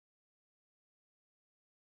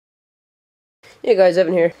Hey guys,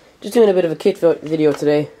 Evan here. Just doing a bit of a kit video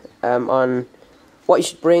today on what you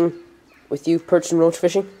should bring with you perch and roach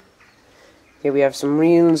fishing. Here we have some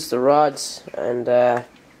reels, the rods, and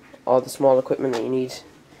all the small equipment that you need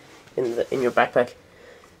in your backpack.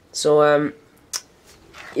 So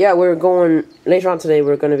yeah, we're going later on today.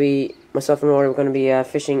 We're going to be myself and Rory. We're going to be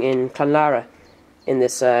fishing in Clonlara in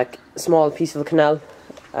this small piece of a canal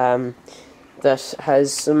that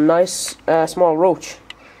has some nice small roach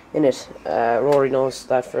in it. Rory knows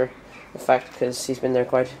that for a fact because he's been there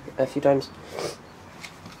quite a few times.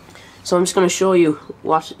 So I'm just going to show you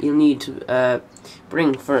what you need to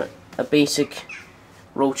bring for a basic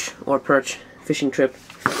roach or perch fishing trip.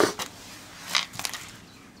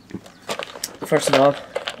 First of all,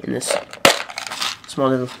 in this small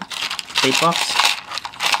little bait box,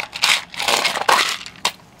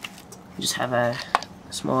 you just have a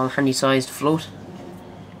small handy sized float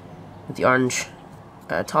with the orange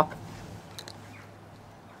top.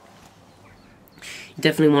 You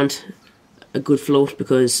definitely want a good float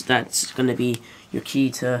because that's going to be your key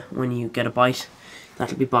to when you get a bite.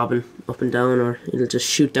 That'll be bobbing up and down, or it'll just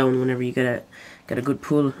shoot down whenever you get a good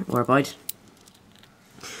pull or a bite.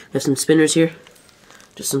 There's some spinners here,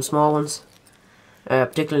 just some small ones,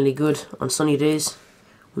 particularly good on sunny days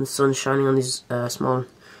when the sun's shining on these small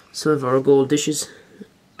silver or gold dishes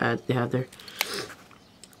they have there.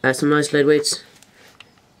 Some nice lead weights.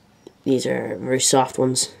 These are very soft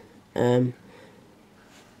ones. They're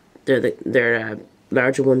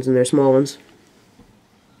larger ones and they're small ones.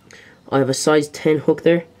 I have a size 10 hook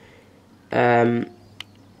there. That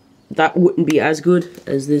wouldn't be as good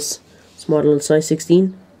as this small little size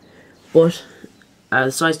 16, but the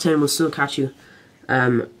size 10 will still catch you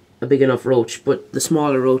a big enough roach. But the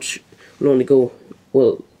smaller roach will only go,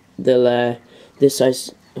 well, this size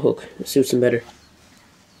hook suits them better.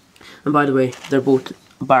 And by the way, they're both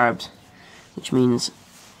barbed, which means,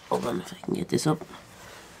 hold on if I can get this up.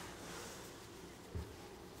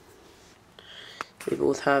 They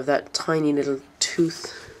both have that tiny little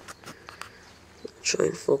tooth. Try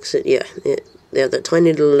and focus it. Yeah, they have that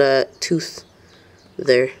tiny little tooth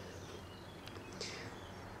there,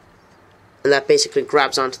 and that basically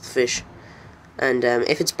grabs onto the fish. And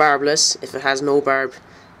if it's barbless, if it has no barb,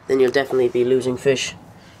 then you'll definitely be losing fish.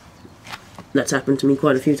 That's happened to me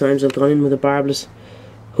quite a few times. I've gone in with a barbless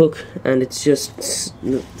hook and it's just,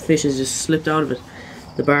 the fish has just slipped out of it.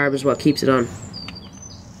 The barb is what keeps it on.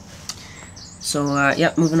 So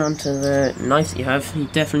yeah, moving on to the knife that you have. You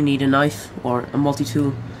definitely need a knife or a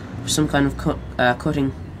multi-tool for some kind of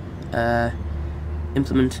cutting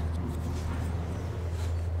implement.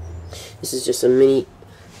 This is just a mini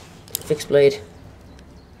fixed blade.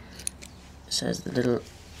 It has the little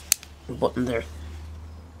button there.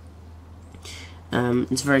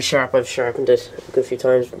 It's very sharp. I've sharpened it a good few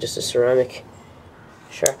times with just a ceramic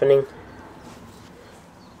sharpening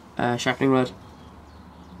rod.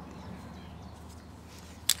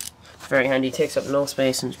 Very handy, takes up no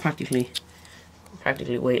space and is practically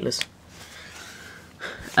weightless.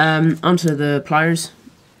 Onto the pliers.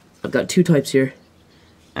 I've got two types here,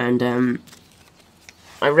 and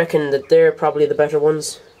I reckon that they're probably the better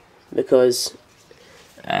ones because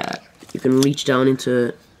you can reach down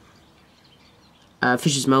into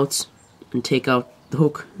fish's mouths and take out the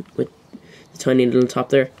hook with the tiny little top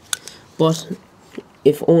there. But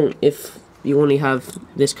if you only have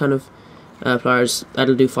this kind of pliers,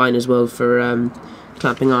 that'll do fine as well for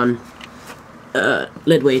clamping on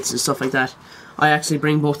lead weights and stuff like that. I actually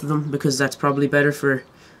bring both of them because that's probably better for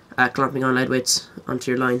clamping on lead weights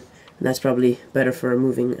onto your line, and that's probably better for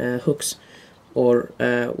moving hooks or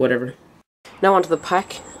whatever. Now onto the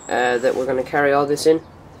pack that we're going to carry all this in.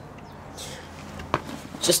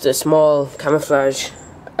 Just a small camouflage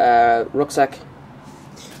rucksack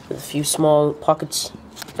with a few small pockets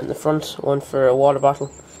in the front, one for a water bottle,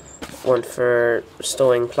 one for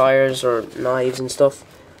stowing pliers or knives and stuff,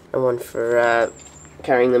 and one for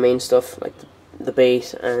carrying the main stuff like the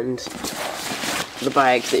bait and the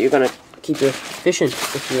bag that you're going to keep your fish in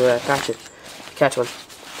if you catch one.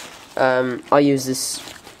 I use this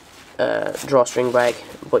drawstring bag,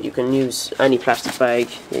 but you can use any plastic bag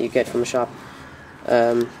that you get from a shop.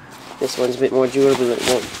 This one's a bit more durable.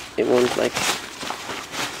 It won't like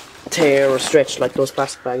tear or stretch like those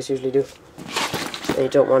plastic bags usually do. And you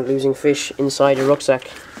don't want losing fish inside your rucksack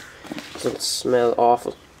because it'll smell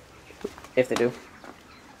awful if they do.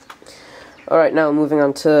 Alright, now moving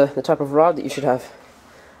on to the type of rod that you should have.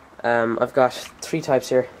 I've got three types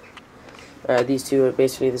here. These two are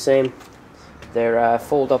basically the same. They're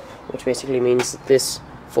fold up, which basically means that this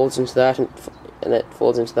folds into that and it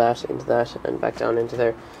folds into that, and back down into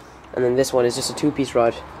there. And then this one is just a two-piece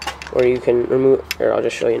rod. or you can remove, or I'll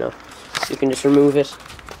just show you now. You can just remove it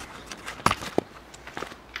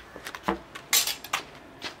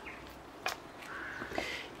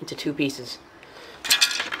into two pieces.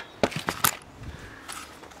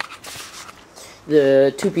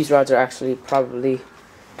 The two-piece rods are actually probably,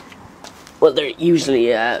 well, they're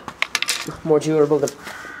usually more durable.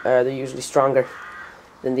 They're usually stronger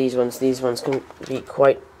than these ones. These ones can be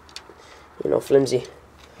quite, you know, flimsy.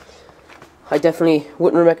 I definitely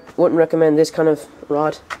wouldn't recommend this kind of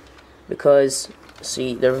rod because,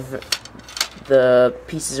 see, the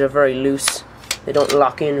pieces are very loose. They don't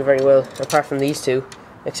lock in very well, apart from these two,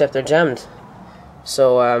 except they're jammed.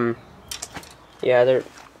 So yeah,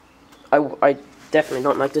 I definitely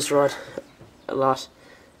don't like this rod a lot,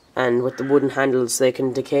 and with the wooden handles they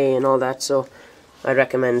can decay and all that, so I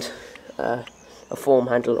recommend a foam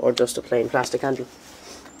handle or just a plain plastic handle.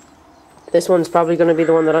 This one's probably going to be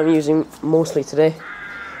the one that I'm using mostly today.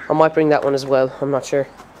 I might bring that one as well, I'm not sure,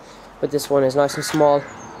 but this one is nice and small,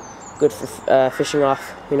 good for fishing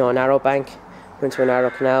off, you know, a narrow bank, into a narrow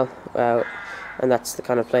canal, and that's the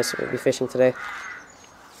kind of place that we'll be fishing today.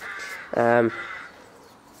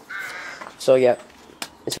 So yeah,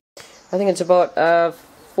 I think it's about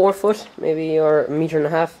 4 foot, maybe, or 1.5 meters.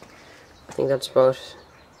 I think that's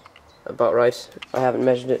about right. I haven't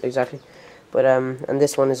measured it exactly, but and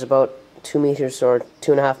this one is about 2 meters or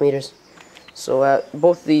 2.5 meters. So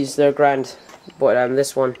both of these, they're grand, but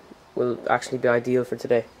this one will actually be ideal for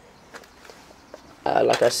today.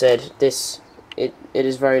 Like I said, it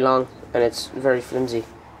is very long and it's very flimsy,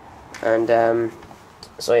 and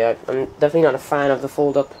so yeah, I'm definitely not a fan of the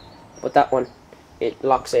fold up. But that one, it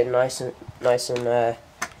locks in nice and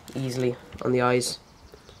easily on the eyes,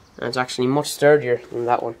 and it's actually much sturdier than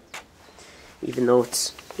that one, even though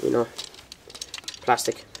it's, you know,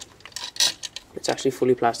 plastic. It's actually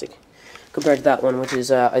fully plastic compared to that one, which is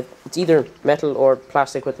it's either metal or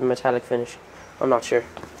plastic with a metallic finish. I'm not sure.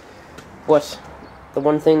 But the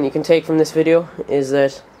one thing you can take from this video is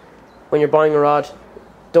that when you're buying a rod,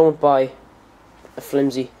 don't buy a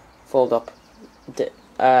flimsy fold up.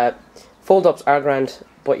 Fold-ups are grand,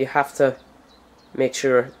 but you have to make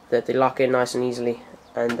sure that they lock in nice and easily,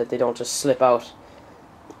 and that they don't just slip out,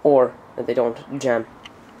 or that they don't jam.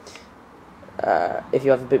 If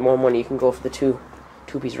you have a bit more money, you can go for the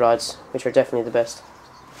two-piece rods, which are definitely the best.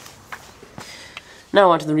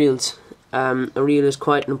 Now onto the reels. A reel is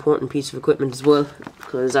quite an important piece of equipment as well,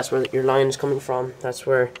 because that's where your line is coming from. That's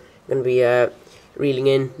where you're going to be reeling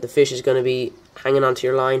in. The fish is going to be hanging onto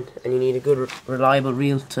your line, and you need a good reliable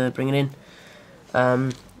reel to bring it in.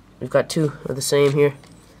 We've got two of the same here.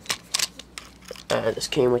 This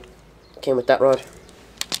came with that rod,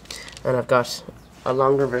 and I've got a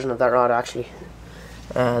longer version of that rod actually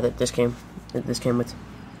that this came with.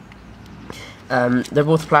 They're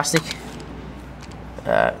both plastic,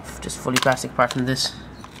 just fully plastic apart from this,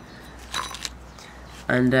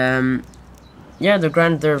 and yeah, they're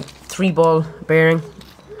grand. They're 3-ball bearing,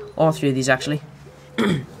 all three of these actually.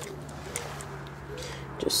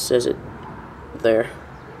 Just says it there.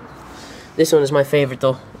 This one is my favorite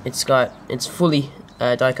though. It's fully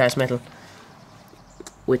die-cast metal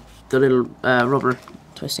with the little rubber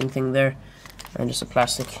twisting thing there, and just a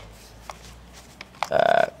plastic.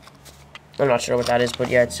 I'm not sure what that is, but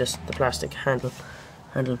yeah, it's just the plastic handle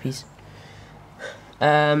piece.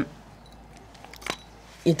 You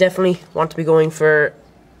definitely want to be going for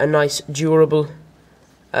a nice durable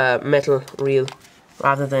metal reel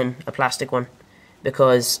rather than a plastic one,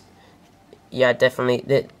 because yeah, definitely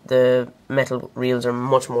the metal reels are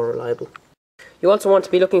much more reliable. You also want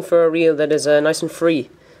to be looking for a reel that is nice and free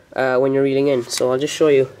when you're reeling in, so I'll just show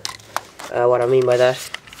you what I mean by that.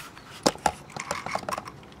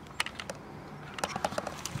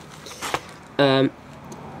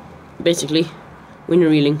 Basically, when you're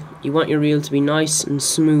reeling, you want your reel to be nice and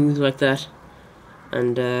smooth like that,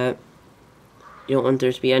 and you don't want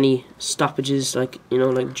there to be any stoppages, like, you know,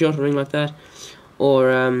 like juttering like that, or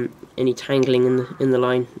any tangling in the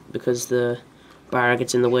line because the bar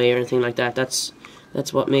gets in the way or anything like that. That's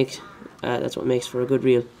what makes for a good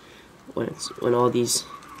reel, when all these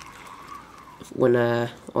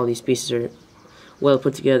pieces are well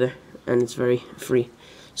put together and it's very free.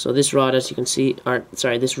 So this rod, as you can see,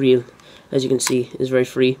 this reel, as you can see, is very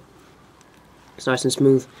free. It's nice and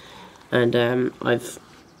smooth, and I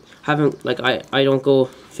don't go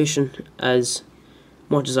fishing as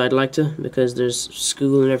much as I'd like to because there's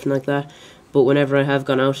school and everything like that. But whenever I have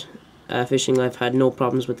gone out fishing, I've had no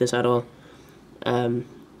problems with this at all. And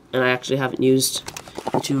I actually haven't used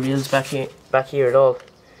the two reels back here at all,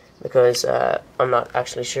 because I'm not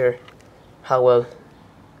actually sure how well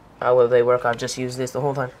they work. I've just used this the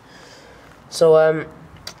whole time. So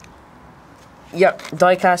yeah,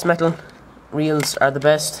 die cast metal reels are the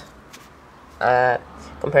best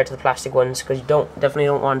compared to the plastic ones, because you definitely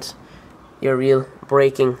don't want your reel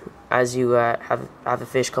breaking as you have a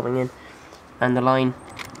fish coming in. And the line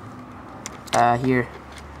here,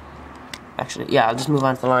 actually, yeah, I'll just move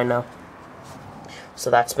on to the line now. So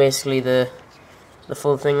that's basically the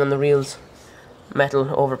full thing on the reels: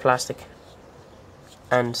 metal over plastic.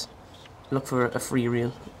 And look for a free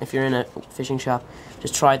reel. If you're in a fishing shop,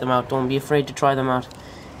 just try them out. Don't be afraid to try them out.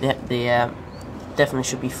 They definitely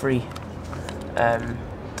should be free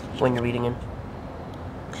when you're reading in.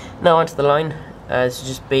 Now onto the line. It's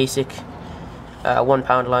just basic 1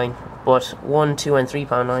 pound line, but 1, 2 and 3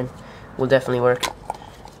 pound line will definitely work.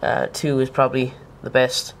 2 is probably the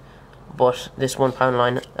best, but this 1 pound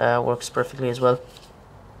line works perfectly as well.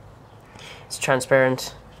 It's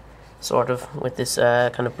transparent, sort of, with this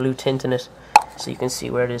kind of blue tint in it, so you can see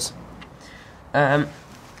where it is.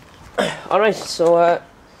 Alright, so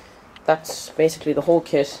that's basically the whole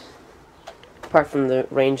kit, apart from the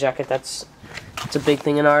rain jacket. It's a big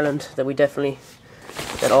thing in Ireland that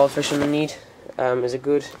all fishermen need, is a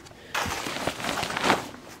good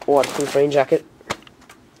waterproof rain jacket,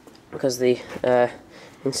 because the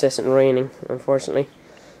incessant raining, unfortunately.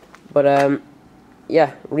 But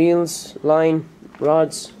yeah, reels, line,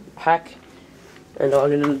 rods, pack, and all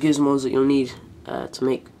the little gizmos that you'll need to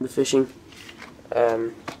make the fishing.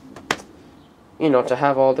 You know, to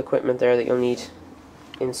have all the equipment there that you'll need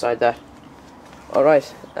inside that.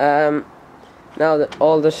 Alright, now that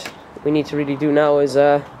all that we need to really do now is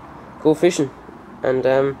go fishing, and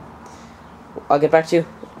I'll get back to you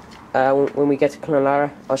when we get to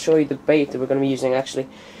Clonlara. I'll show you the bait that we're going to be using. Actually,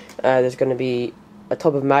 there's going to be a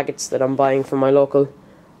tub of maggots that I'm buying from my local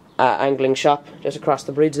angling shop just across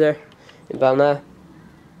the bridge there in Clonlara,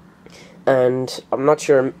 and I'm not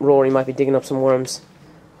sure, Rory might be digging up some worms.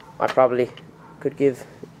 I probably could give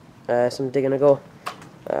some digging a go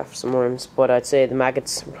for some worms, but I'd say the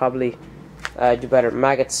maggots probably do better.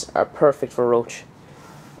 Maggots are perfect for roach,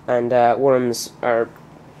 and worms are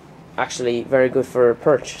actually very good for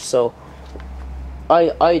perch. So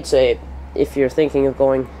I'd say, if you're thinking of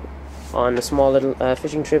going on a small little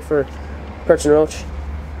fishing trip for perch and roach,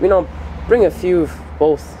 you know, bring a few of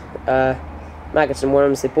both, maggots and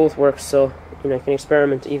worms. They both work, so you know, you can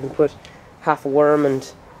experiment. Even put half a worm and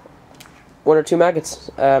 1 or 2 maggots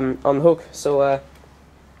on the hook. So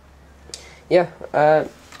yeah,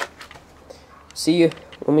 see you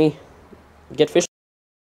when we get fishing.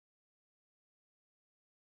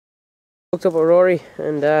 Hooked up with Rory,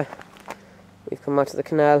 and we've come out to the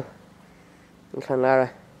canal in Clonlara,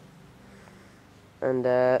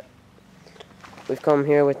 and we've come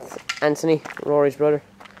here with Anthony, Rory's brother.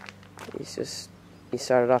 He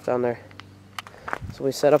started off down there. So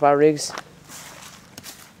we set up our rigs.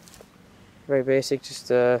 Very basic,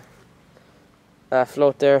 just a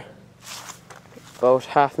float there, about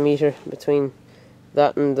half a metre between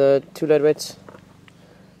that and the 2 lead weights,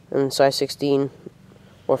 and size 16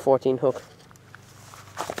 or 14 hook.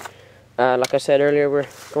 Like I said earlier, we're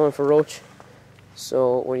going for roach,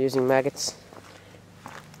 so we're using maggots,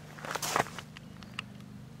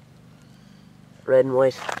 red and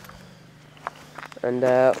white, and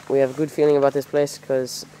we have a good feeling about this place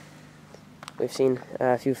because we've seen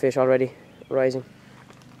a few fish already rising.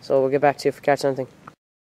 So we'll get back to you if we catch something.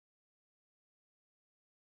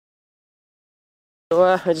 So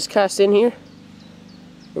I just cast in here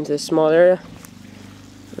into this small area,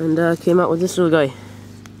 and came out with this little guy.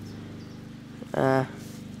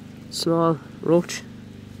 Small roach.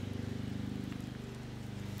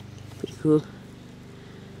 Pretty cool.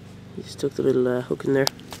 He just took the little hook in there.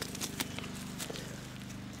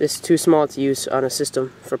 This is too small to use on a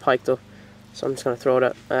system for pike though, so I'm just going to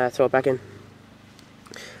throw it back in.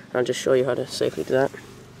 I'll just show you how to safely do that.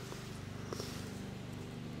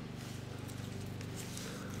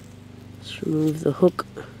 Just remove the hook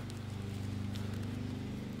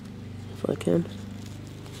if I can.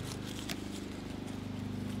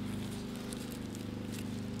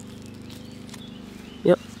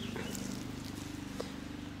 Yep.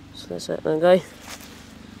 So that's that little guy.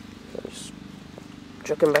 I'll just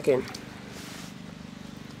chuck him back in.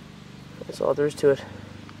 That's all there is to it.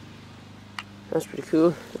 That's pretty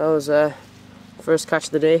cool. That was first catch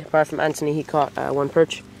of the day. Apart from Anthony, he caught 1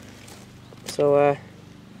 perch. So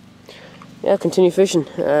yeah, continue fishing.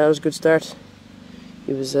 That was a good start.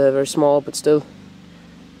 He was very small, but still,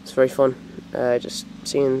 it's very fun. Just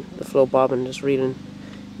seeing the float bob and just reeling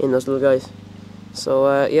in those little guys.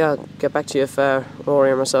 So yeah, I'll get back to you if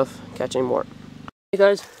Rory or myself catch any more. Hey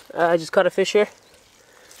guys, I just caught a fish here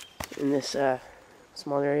in this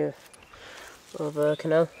small area of a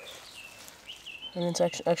canal, and it's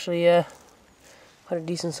actually quite a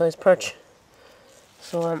decent sized perch.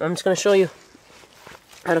 So I'm just going to show you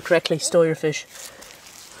how to correctly stow your fish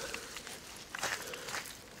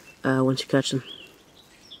once you catch them.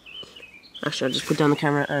 Actually, I'll just put down the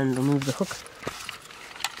camera and remove the hook.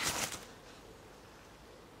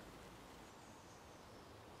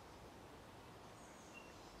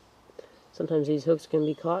 Sometimes these hooks can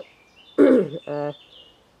be caught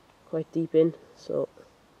quite deep in, so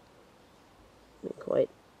quite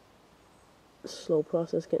a slow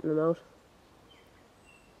process getting them out.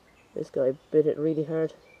 This guy bit it really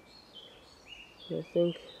hard. I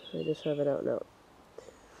think I just have it out now.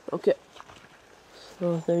 Okay,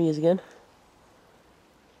 so there he is again.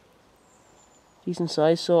 Decent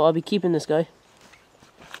size, so I'll be keeping this guy.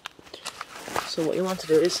 So what you want to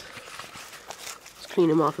do is just clean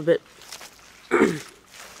him off a bit.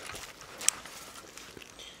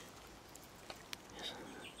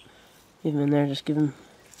 Leave him in there, just give him,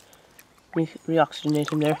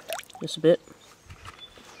 re-oxygenate him there just a bit.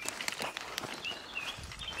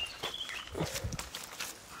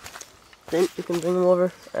 Then you can bring him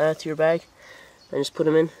over to your bag and just put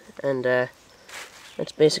him in, and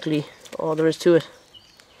that's basically all there is to it.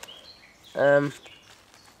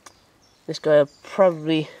 This guy will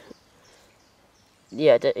probably,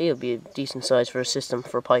 yeah, he'll be a decent size for a system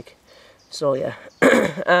for a pike. So yeah,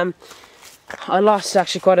 I lost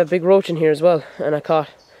actually quite a big roach in here as well, and I caught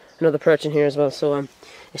another perch in here as well. So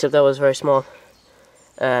except that was very small,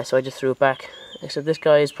 so I just threw it back. Except this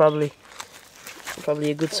guy is probably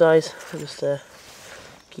a good size. I'll just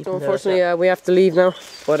keep him there. Unfortunately, we have to leave now,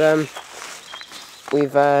 but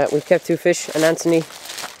we've kept 2 fish, and Anthony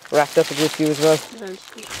racked up a good few as well.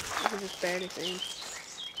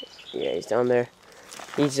 Yeah, he's down there.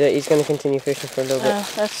 He's going to continue fishing for a little bit.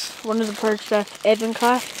 That's one of the perch that Edwin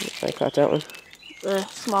caught. I caught that one.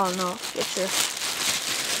 Small enough, but sure.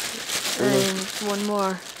 And one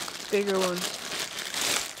more, bigger one.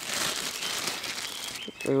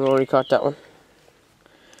 And we already caught that one.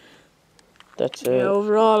 That's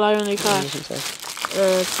overall, I only caught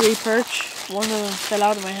 3 perch. One of them fell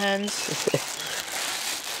out of my hands.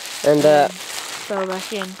 And fell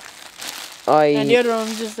back in. And the other one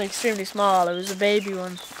was just extremely small. It was a baby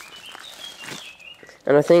one.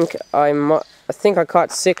 And I think I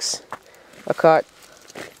caught 6. I caught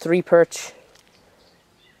 3 perch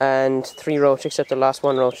and 3 roach, except the last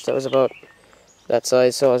one roach that was about that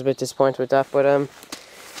size. So I was a bit disappointed with that. But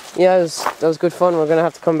yeah, that was good fun. We're gonna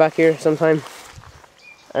have to come back here sometime.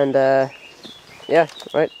 And yeah,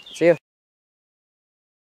 right. See ya.